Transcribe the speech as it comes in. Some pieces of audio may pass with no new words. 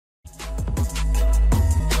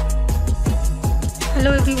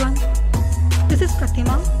Hello everyone, this is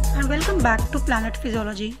Pratima and welcome back to Planet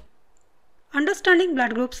Physiology. Understanding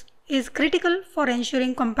blood groups is critical for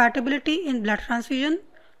ensuring compatibility in blood transfusion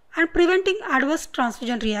and preventing adverse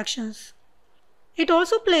transfusion reactions. It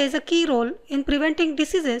also plays a key role in preventing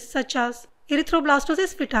diseases such as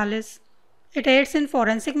erythroblastosis fetalis. It aids in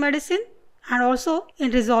forensic medicine and also in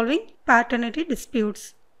resolving paternity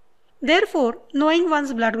disputes. Therefore, knowing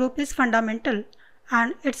one's blood group is fundamental,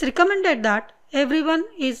 and it's recommended that everyone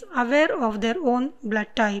is aware of their own blood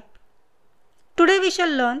type. Today we shall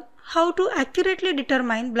learn how to accurately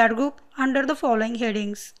determine blood group under the following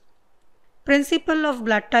headings: Principle of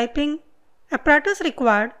blood typing, apparatus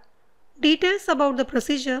required, details about the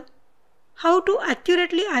procedure, how to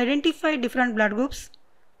accurately identify different blood groups,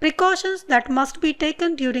 precautions that must be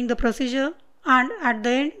taken during the procedure, and at the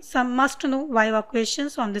end some must-know viva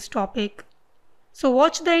questions on this topic. So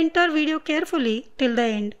watch the entire video carefully till the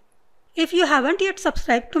end. If you haven't yet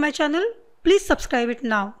subscribed to my channel, please subscribe it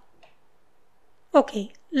now.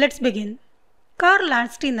 Okay, let's begin. Karl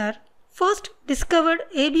Landsteiner first discovered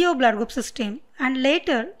ABO blood group system and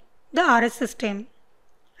later the RS system.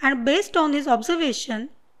 And based on his observation,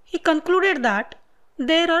 he concluded that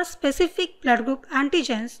there are specific blood group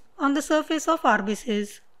antigens on the surface of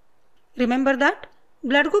RBCs. Remember that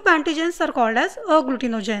blood group antigens are called as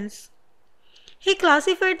agglutinogens. He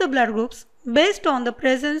classified the blood groups based on the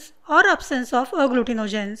presence or absence of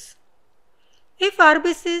agglutinogens. If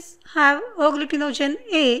RBCs have agglutinogen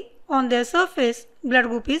A on their surface, blood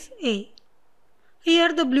group is A.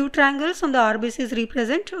 Here the blue triangles on the RBCs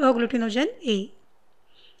represent agglutinogen A.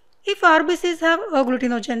 If RBCs have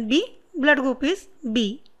agglutinogen B, blood group is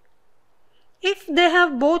B. If they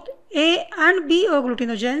have both A and B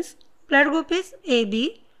agglutinogens, blood group is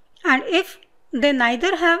AB, and if they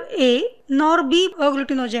neither have A nor B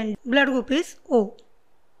agglutinogen, blood group is O.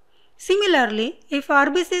 Similarly, if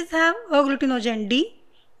RBCs have agglutinogen D,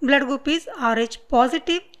 blood group is Rh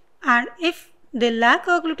positive, and if they lack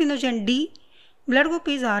agglutinogen D, blood group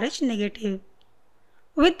is Rh negative.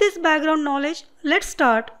 With this background knowledge, let's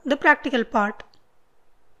start the practical part.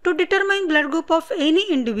 To determine blood group of any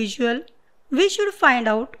individual, we should find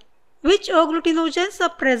out which agglutinogens are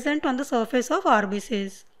present on the surface of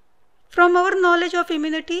RBCs. From our knowledge of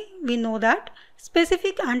immunity, we know that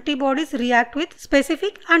specific antibodies react with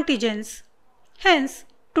specific antigens. Hence,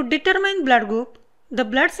 to determine blood group, the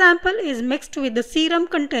blood sample is mixed with the serum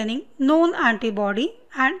containing known antibody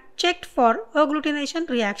and checked for agglutination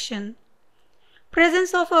reaction.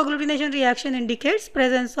 Presence of agglutination reaction indicates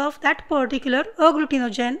presence of that particular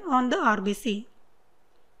agglutinogen on the RBC.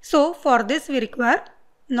 So, for this we require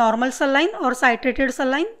normal saline or citrated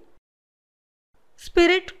saline,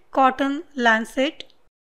 spirit cotton lancet,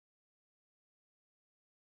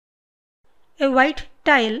 a white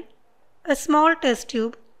tile, a small test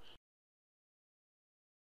tube,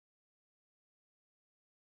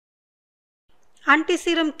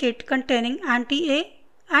 anti-serum kit containing anti-A,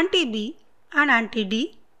 anti-B and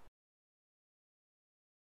anti-D,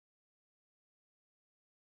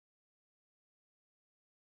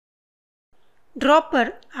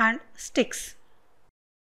 dropper and sticks.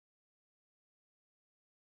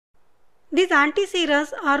 These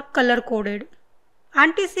antiserums are color coded.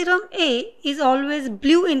 Antiserum A is always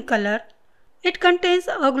blue in color. It contains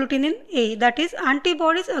agglutinin A, that is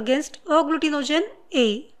antibodies against agglutinogen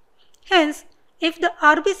A. Hence, if the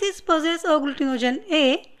RBCs possess agglutinogen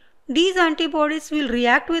A, these antibodies will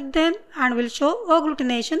react with them and will show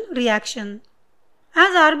agglutination reaction.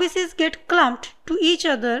 As RBCs get clumped to each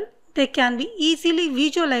other, they can be easily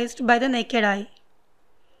visualized by the naked eye.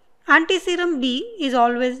 Antiserum B is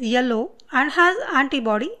always yellow and has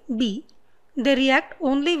antibody B. They react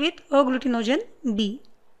only with agglutinogen B.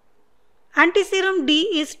 Antiserum D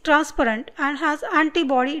is transparent and has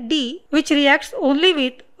antibody D, which reacts only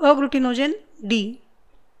with agglutinogen D.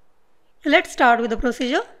 Let's start with the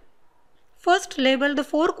procedure. First, label the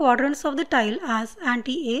four quadrants of the tile as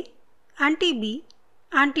anti-A, anti-B,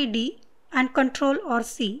 anti-D and control or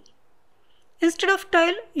C. Instead of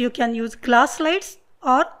tile, you can use glass slides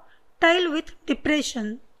or tile with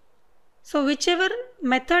depression. So whichever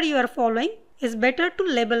method you are following is better to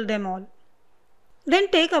label them all. Then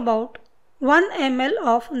take about 1 ml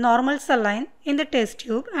of normal saline in the test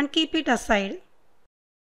tube and keep it aside.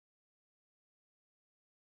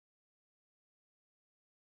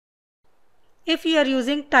 If you are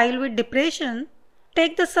using tile with depression,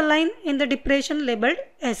 take the saline in the depression labeled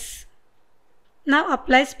S. Now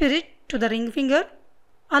apply spirit to the ring finger.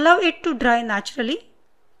 Allow it to dry naturally.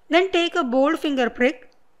 Then take a bold finger prick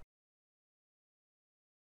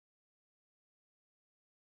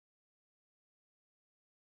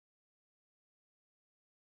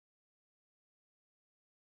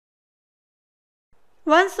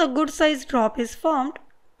Once a good sized drop is formed,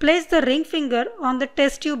 place the ring finger on the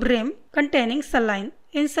test tube rim containing saline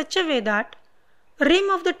in such a way that rim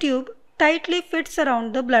of the tube tightly fits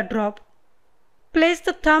around the blood drop. Place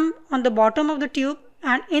the thumb on the bottom of the tube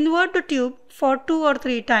and invert the tube for 2 or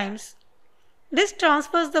 3 times. This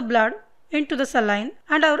transfers the blood into the saline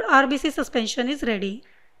and our RBC suspension is ready.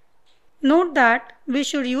 Note that we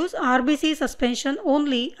should use RBC suspension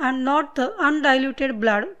only and not the undiluted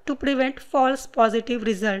blood to prevent false positive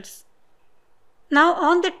results. Now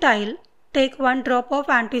on the tile, take 1 drop of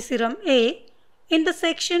anti-serum A in the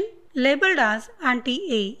section labeled as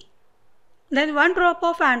anti-A. Then 1 drop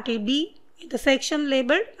of anti-B in the section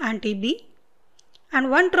labeled anti-B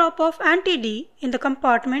and 1 drop of anti-D in the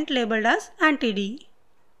compartment labeled as anti-D.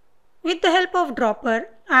 With the help of dropper,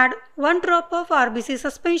 add 1 drop of RBC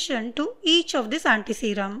suspension to each of this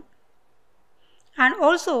anti-serum and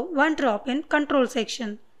also 1 drop in control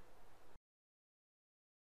section.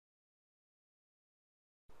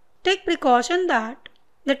 Take precaution that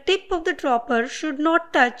the tip of the dropper should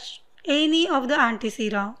not touch any of the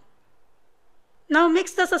anti-serum. Now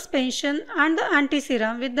mix the suspension and the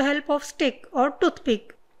anti-serum with the help of stick or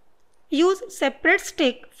toothpick. Use separate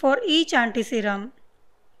stick for each anti-serum.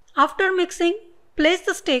 After mixing, place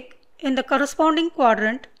the stick in the corresponding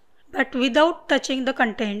quadrant but without touching the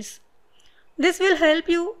contents. This will help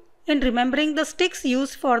you in remembering the sticks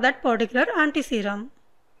used for that particular anti-serum.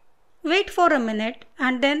 Wait for a minute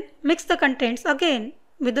and then mix the contents again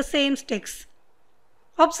with the same sticks.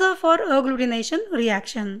 Observe for agglutination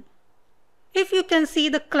reaction. If you can see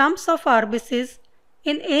the clumps of RBCs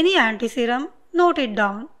in any anti-serum, note it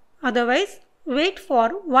down. Otherwise, wait for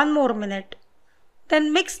 1 more minute.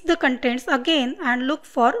 Then mix the contents again and look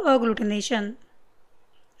for agglutination.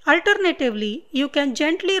 Alternatively, you can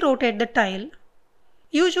gently rotate the tile.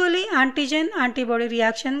 Usually, antigen-antibody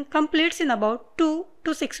reaction completes in about 2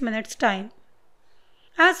 to 6 minutes time.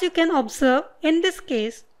 As you can observe, in this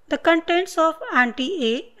case, the contents of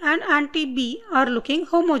anti-A and anti-B are looking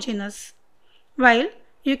homogeneous, while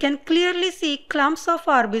you can clearly see clumps of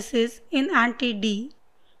RBCs in anti-D.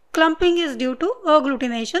 Clumping is due to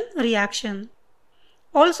agglutination reaction.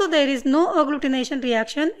 Also, there is no agglutination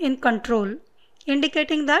reaction in control,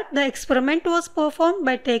 indicating that the experiment was performed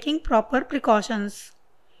by taking proper precautions.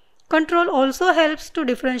 Control also helps to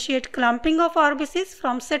differentiate clumping of RBCs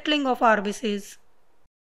from settling of RBCs.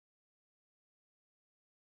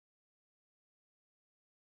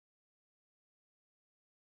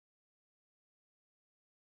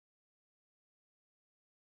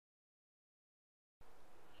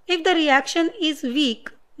 If the reaction is weak,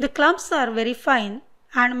 the clumps are very fine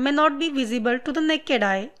and may not be visible to the naked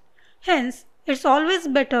eye. Hence, it's always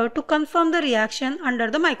better to confirm the reaction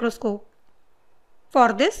under the microscope.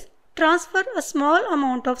 For this, transfer a small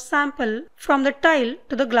amount of sample from the tile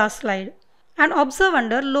to the glass slide and observe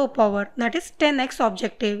under low power, that is 10x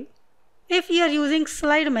objective. If you are using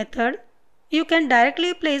slide method, you can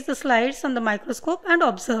directly place the slides on the microscope and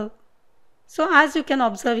observe. So as you can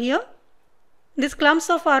observe here, these clumps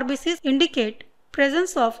of RBCs indicate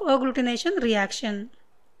presence of agglutination reaction.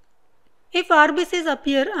 If RBCs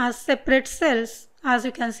appear as separate cells, as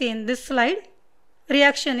you can see in this slide,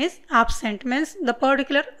 reaction is absent, means the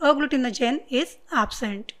particular agglutinogen is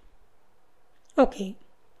absent. Okay,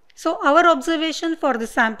 so our observation for the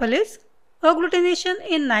sample is agglutination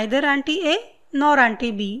in neither anti-A nor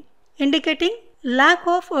anti-B, indicating lack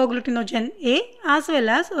of agglutinogen A as well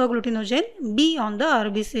as agglutinogen B on the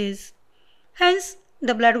RBCs. Hence,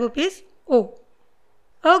 the blood group is O.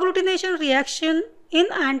 Agglutination reaction in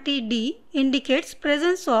anti-D indicates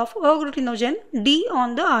presence of agglutinogen D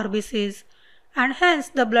on the RBCs and hence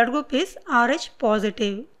the blood group is Rh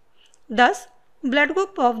positive. Thus, blood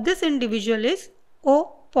group of this individual is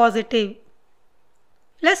O positive.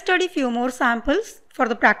 Let's study few more samples for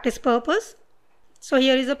the practice purpose. So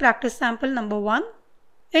here is a practice sample number 1.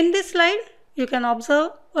 In this slide, you can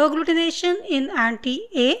observe agglutination in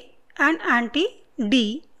anti-A and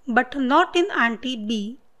anti-D but not in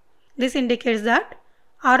anti-B. This indicates that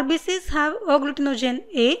RBCs have agglutinogen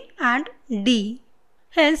A and D.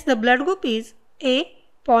 Hence, the blood group is A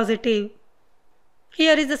positive.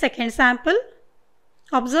 Here is the second sample.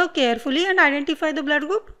 Observe carefully and identify the blood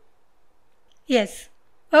group. Yes,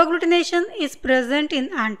 agglutination is present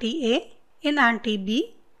in anti-A, in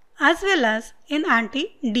anti-B as well as in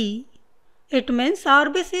anti-D. It means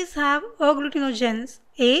RBCs have agglutinogens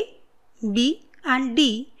A, B and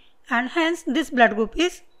D and hence this blood group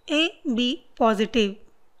is AB positive.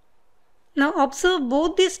 Now observe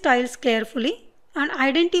both these tiles carefully and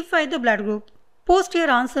identify the blood group. Post your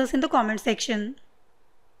answers in the comment section.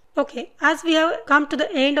 Okay, as we have come to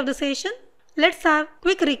the end of the session, Let's have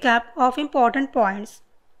quick recap of important points.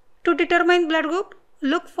 To determine blood group,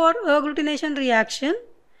 look for agglutination reaction.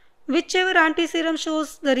 Whichever antiserum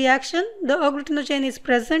shows the reaction, the agglutinogen is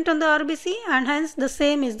present on the RBC and hence the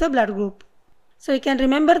same is the blood group. So you can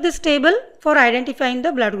remember this table for identifying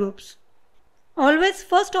the blood groups. Always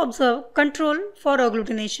first observe control for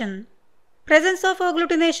agglutination. Presence of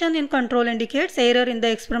agglutination in control indicates error in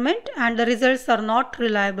the experiment and the results are not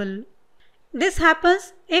reliable. This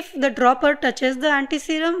happens if the dropper touches the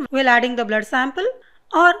antiserum while adding the blood sample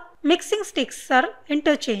or mixing sticks are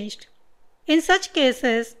interchanged. In such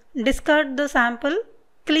cases, discard the sample,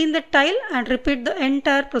 clean the tile and repeat the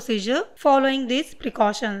entire procedure following these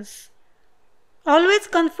precautions. Always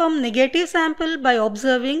confirm negative sample by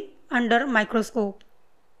observing under microscope.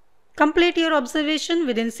 Complete your observation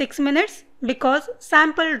within 6 minutes because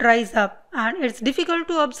sample dries up and it's difficult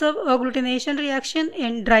to observe agglutination reaction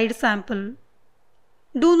in dried sample.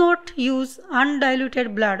 Do not use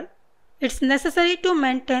undiluted blood. It's necessary to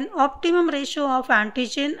maintain optimum ratio of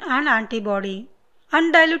antigen and antibody.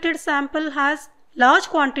 Undiluted sample has large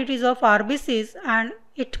quantities of RBCs and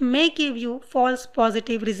it may give you false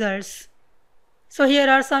positive results. So here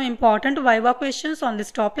are some important viva questions on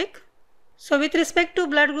this topic. So with respect to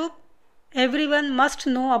blood group, everyone must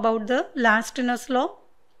know about the Lansdowne's law.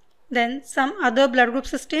 Then some other blood group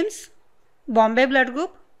systems, Bombay blood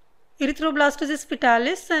group, erythroblastosis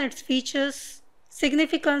fetalis and its features,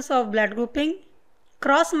 significance of blood grouping,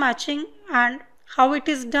 cross-matching and how it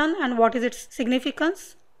is done and what is its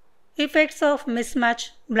significance, effects of mismatch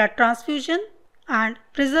blood transfusion and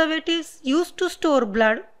preservatives used to store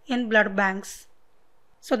blood in blood banks.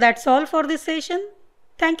 So that's all for this session.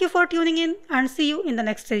 Thank you for tuning in and see you in the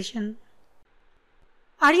next session.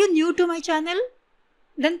 Are you new to my channel?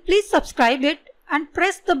 Then please subscribe it and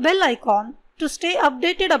press the bell icon to stay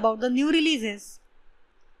updated about the new releases.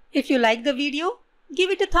 If you like the video,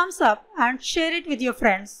 give it a thumbs up and share it with your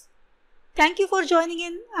friends. Thank you for joining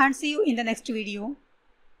in and see you in the next video.